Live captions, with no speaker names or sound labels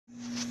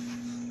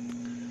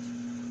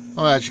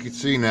Well, as you can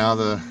see now,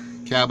 the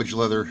cabbage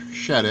leather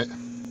shed it.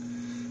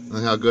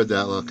 Look how good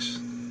that looks.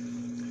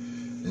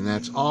 And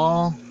that's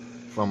all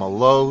from a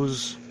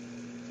Lowe's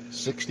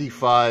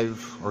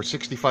 65 or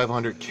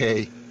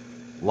 6500K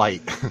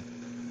light.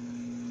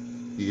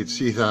 You can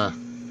see the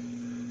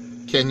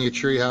Kenya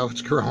tree, how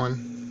it's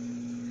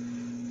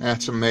growing.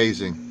 That's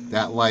amazing.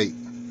 That light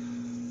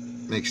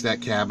makes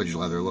that cabbage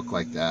leather look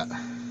like that.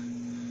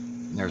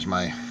 And there's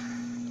my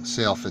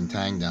sailfin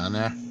tang down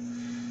there.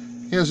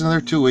 He has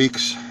another 2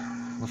 weeks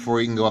before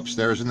he can go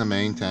upstairs in the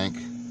main tank.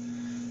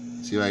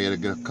 See if I get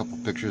a couple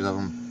pictures of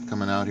him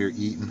coming out here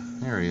eating.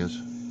 There he is.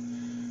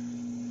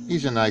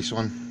 He's a nice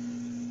one.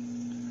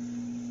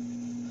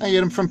 I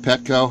get him from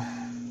Petco.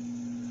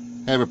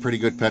 I have a pretty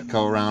good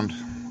Petco around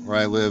where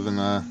I live, and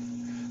the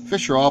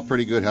fish are all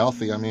pretty good,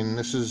 healthy. I mean,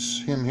 this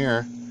is him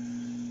here.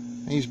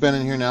 He's been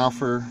in here now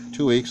for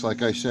 2 weeks.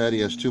 Like I said, he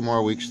has 2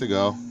 more weeks to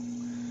go.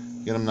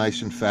 Get him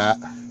nice and fat,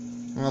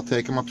 and I'll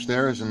take him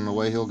upstairs, and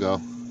away he'll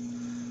go.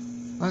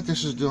 What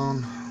this is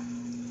doing,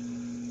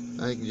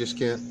 I just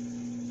can't.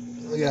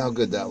 Look at how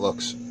good that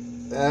looks.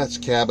 That's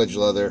cabbage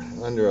leather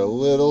under a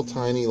little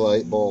tiny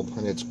light bulb,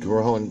 and it's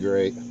growing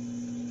great.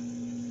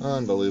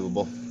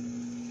 Unbelievable.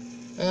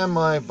 And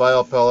my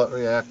biopellet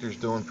reactor's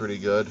doing pretty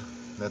good.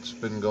 That's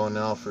been going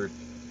now for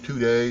 2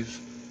 days.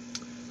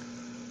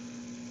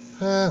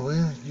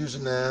 We're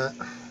using that.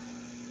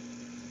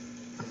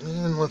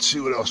 And let's see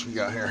what else we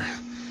got here.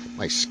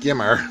 My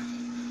skimmer,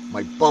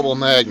 my bubble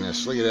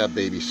Magnus. Look at that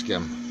baby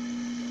skim.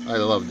 I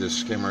love this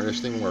skimmer.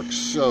 This thing works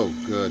so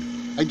good.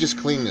 I just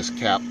cleaned this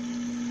cap.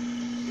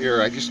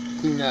 Here, I just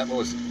cleaned that. What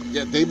was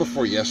it? Day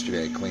before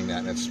yesterday I cleaned that,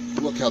 and it's,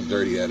 look how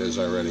dirty that is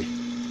already.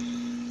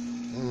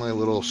 And my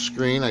little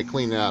screen, I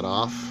cleaned that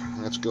off.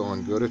 That's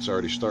going good. It's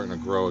already starting to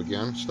grow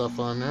again. Stuff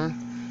on there.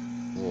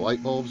 Little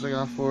light bulbs I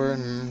got for it,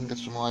 and got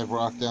some live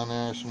rock down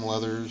there, some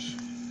leathers.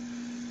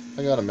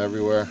 I got them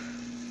everywhere.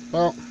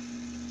 Well,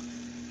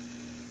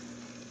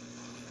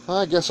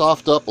 I guess I'll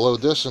have to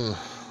upload this and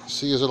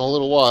see you in a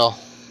little while.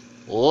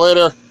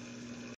 Later.